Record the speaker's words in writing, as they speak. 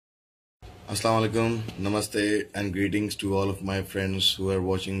Assalamu alaikum, namaste, and greetings to all of my friends who are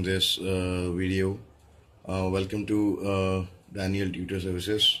watching this video. Welcome to Daniel Tutor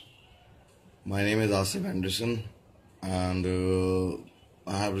Services. My name is Asif Anderson, and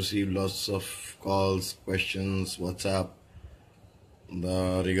I have received lots of calls, questions, WhatsApp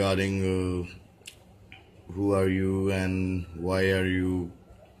regarding who are you and why are you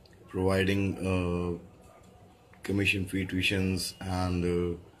providing commission-free tuitions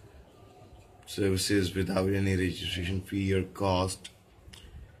and services without any registration fee or cost.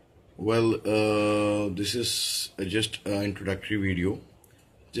 Well, this is just an introductory video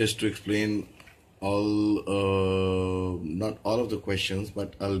just to explain not all of the questions,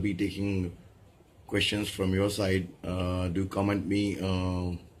 but I'll be taking questions from your side. Do comment me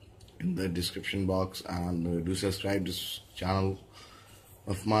in the description box, and do subscribe this channel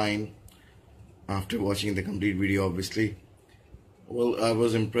of mine after watching the complete video, obviously. Well, I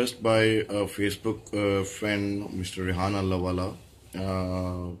was impressed by a Facebook friend, Mr. Rehan Allahwala.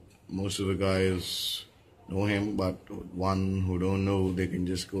 Most of the guys know him, but one who don't know, they can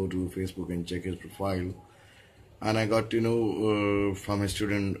just go to Facebook and check his profile. And I got to know from his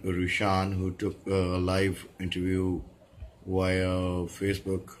student Rushan, who took a live interview via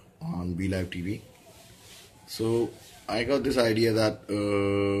Facebook on Be Live TV. So I got this idea that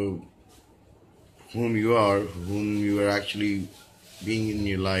whom you are actually being in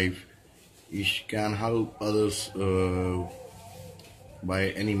your life, you can help others by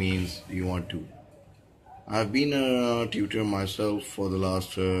any means you want to. I've been a tutor myself for the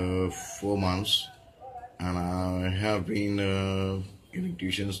last 4 months, and I have been giving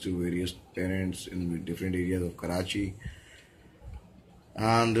tuitions to various parents in different areas of Karachi,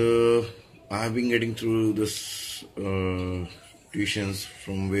 and I have been getting through this tuitions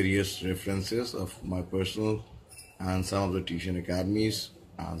from various references of my personal and some of the tuition academies,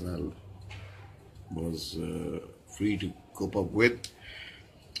 as I was free to cope up with.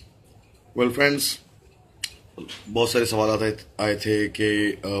 Well, friends, बहुत सारे सवाल आए थे कि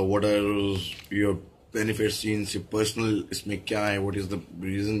what are your benefits in your personal, इसमें क्या है, what is the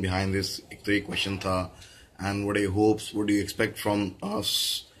reason behind this, एक तो ये question था, and what are your hopes, what do you expect from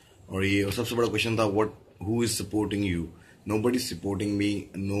us, और सबसे बड़ा question था who is supporting you. Nobody is supporting me,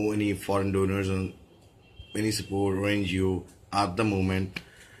 no any foreign donors and any support or NGO at the moment,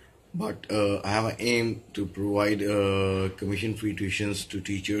 but I have an aim to provide commission-free tuitions to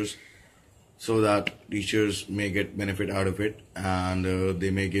teachers, so that teachers may get benefit out of it, and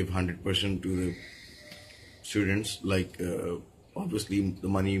they may give 100% to the students. Like obviously the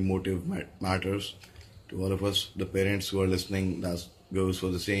money motive matters to all of us. The parents who are listening, that goes for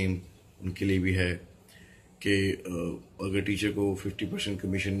the same. उनके लिए भी है कि अगर teacher को 50%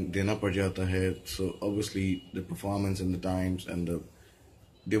 commission देना पड़ जाता है, so obviously the performance and the times and the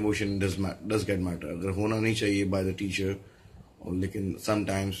devotion does get matter. अगर होना नहीं चाहिए by the teacher, और लेकिन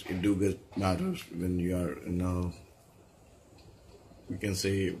sometimes it do get matters when you are in a, you can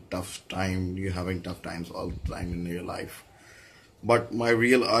say, tough time. You're having tough times all the time in your life. But my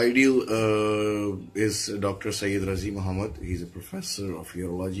real ideal is Dr. Sayyid Razi Muhammad. He's a professor of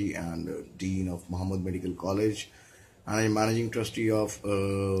urology and dean of Muhammad Medical College, and I'm managing trustee of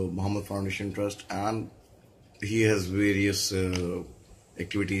Muhammad Foundation Trust, and he has various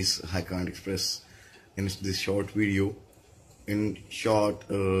activities I can't express in this short video. In short,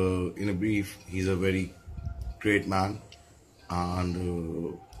 in a brief, he's a very great man,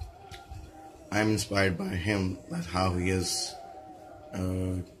 and I'm inspired by him, that how he has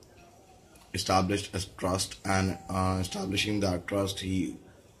established a trust, and establishing that trust, he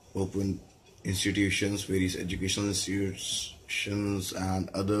opened institutions, various educational institutions and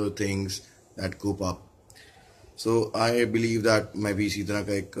other things that cope up. So I believe that मैं भी इसी तरह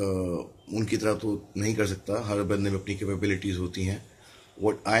का एक उनकी तरह तो नहीं कर सकता, हर बंदे में अपनी कैपेबिलिटीज होती हैं.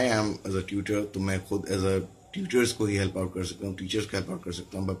 What I am as a tutor, तो मैं खुद as a tutors को ही help out कर सकता हूँ, teachers को help out कर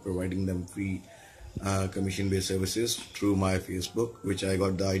सकता हूँ by providing them free commission-based services through my Facebook, which I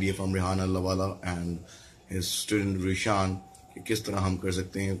got the idea from Rehan Allahwala and his student Rishan, कि किस तरह हम कर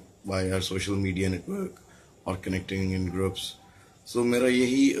सकते हैं by our social media network or connecting in groups. So मेरा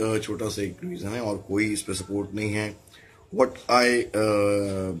यही छोटा सा एक रीज़न है, और कोई इस पे सपोर्ट नहीं है. What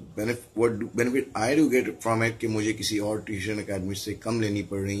benefit I do get from it, कि मुझे किसी और ट्यूशन अकेडमी से कम लेनी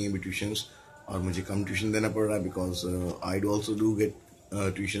पड़ रही हैं ट्यूशंस, और मुझे कम ट्यूशन देना पड़ रहा है, because I also do get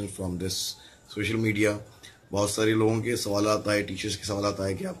tuition from this social media. बहुत सारे लोगों के सवाल आता है, टीचर्स के सवाल आता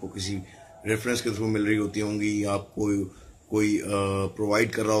है कि आपको किसी रेफरेंस के थ्रू मिल रही होती होंगी, आपको कोई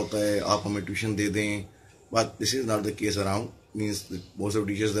प्रोवाइड कर रहा होता है, आप हमें ट्यूशन दे दें. But this is not the case around. Means most of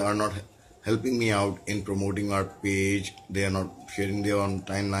teachers they are not helping me out in promoting our page. They are not sharing their own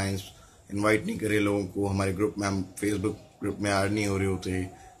timelines invite नहीं करे लोगों को, हमारे ग्रुप में, हम Facebook group में add नहीं हो रहे होते,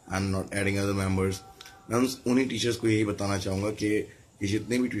 I am not adding other members. मैं उन्हीं टीचर्स को यही बताना चाहूँगा कि ये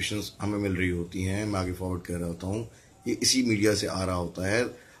जितने भी ट्यूशन्स हमें मिल रही होती हैं, मैं आगे फॉरवर्ड कर रहा होता हूँ, ये इसी मीडिया से आ रहा होता है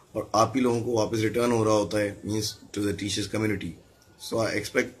और आप ही लोगों को वापस रिटर्न हो रहा होता है, means to the teachers community. So I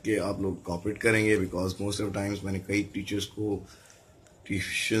expect कि आप लोग कॉपरेट करेंगे, बिकॉज मोस्ट ऑफ टाइम्स मैंने कई टीचर्स को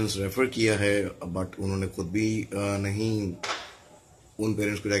ट्यूशन्स रेफ़र किया है, बट उन्होंने खुद भी नहीं उन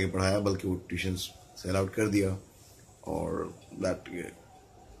पेरेंट्स को जाके पढ़ाया, बल्कि वो ट्यूशन्स सेल आउट कर दिया, और that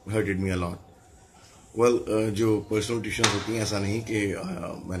hurted me a lot. Well, जो पर्सनल ट्यूशन होती हैं, ऐसा नहीं कि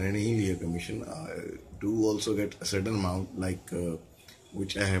मैंने नहीं लिया commission, do also get a certain amount like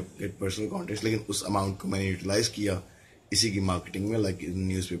which I have get personal contact, लेकिन उस अमाउंट को मैंने यूटिलाइज किया इसी की मार्केटिंग में, like in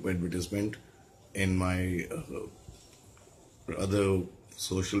newspaper advertisement, in my other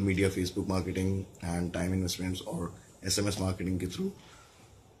social media, Facebook marketing and time investments और SMS marketing के थ्रू,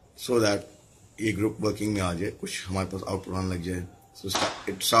 सो दैट ये ग्रुप वर्किंग में आ जाए, कुछ हमारे पास आउटपुट आने लग जाए। So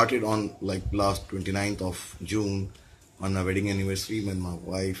it started on like last 29th of June on my wedding anniversary when my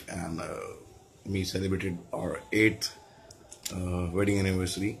wife and me celebrated our 8th wedding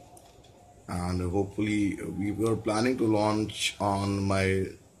anniversary, and hopefully we were planning to launch on my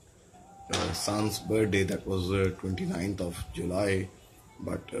son's birthday, that was 29th of July,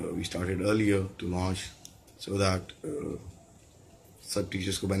 but we started earlier to launch so that सब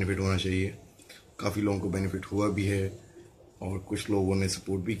teachers को benefit होना चाहिए। काफ़ी लोगों को benefit हुआ भी है और कुछ लोगों ने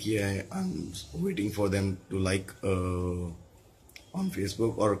सपोर्ट भी किया है। I am waiting for them to like on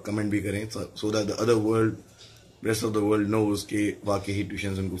Facebook और कमेंट भी करें, so that the other world, rest of the world knows कि वाकई ही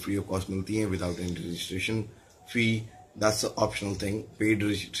ट्यूशन उनको फ्री ऑफ कॉस्ट मिलती हैं without any registration fee. That's a optional thing. Paid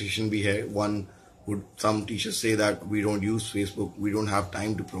registration भी है। One would some teachers say that we don't use Facebook, we don't have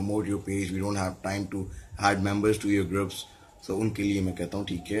time to promote your page, we don't have time to add members to your groups, so उनके लिए मैं कहता हूँ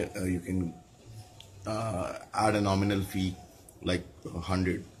ठीक है, you can add a nominal fee like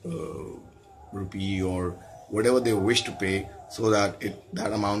 100 rupee or whatever they wish to pay, so that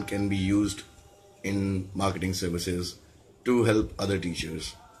that amount can be used in marketing services to help other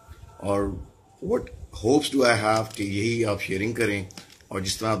teachers. और what hopes do I have कि यही आप sharing करें, और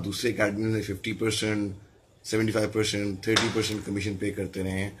जिस तरह आप दूसरे अकेडमी में 50%, 75%, 30% कमीशन पे करते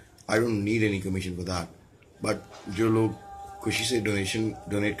रहे हैं, I don't need any commission for that. But जो लोग खुशी से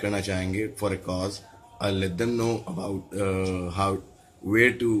डोनेट करना चाहेंगे for a cause, I let them know about how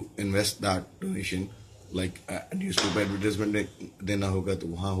where to invest that donation, like newspaper advertisement देना होगा तो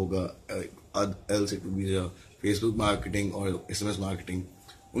वहाँ होगा, else it will be Facebook marketing और SMS मार्केटिंग।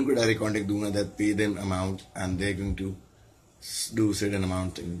 उनको डायरेक्ट कॉन्टेक्ट दूंगा that pay them amount and they are going to do certain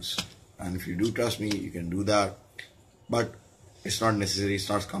amount things, and if you do trust me you can do that, but it's not necessary, it's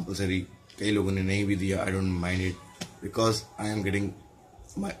not compulsory. कई लोगों ने नहीं भी दिया, I don't mind it because I am getting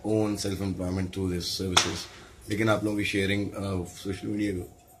my own self employment through these services, लेकिन आप लोगों की शेयरिंग सोशल मीडिया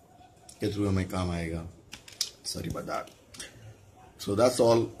के थ्रू हमें काम आएगा। Sorry about that. So that's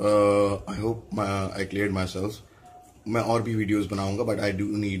all. I hope I cleared myself. मैं और भी वीडियोस बनाऊंगा, but I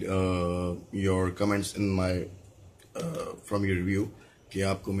do need your comments in my from your review कि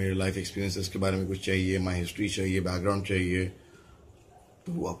आपको मेरे लाइफ एक्सपीरियंसेस के बारे में कुछ चाहिए, माई हिस्ट्री चाहिए, बैकग्राउंड चाहिए,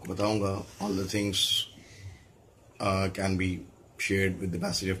 तो वो आपको बताऊंगा। All the things can be shared with the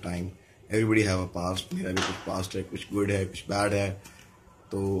passage of time. Everybody have a past, मेरा भी कुछ पास्ट है, कुछ गुड है, कुछ बैड है,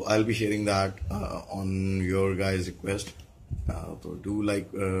 तो I will be sharing that on your guys request. तो do like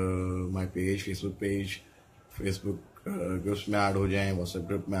my page, Facebook groups में ऐड हो जाएं, व्हाट्सएप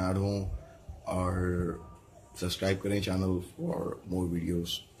ग्रुप में ऐड हों, और सब्सक्राइब करें channel for more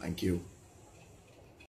videos. Thank you.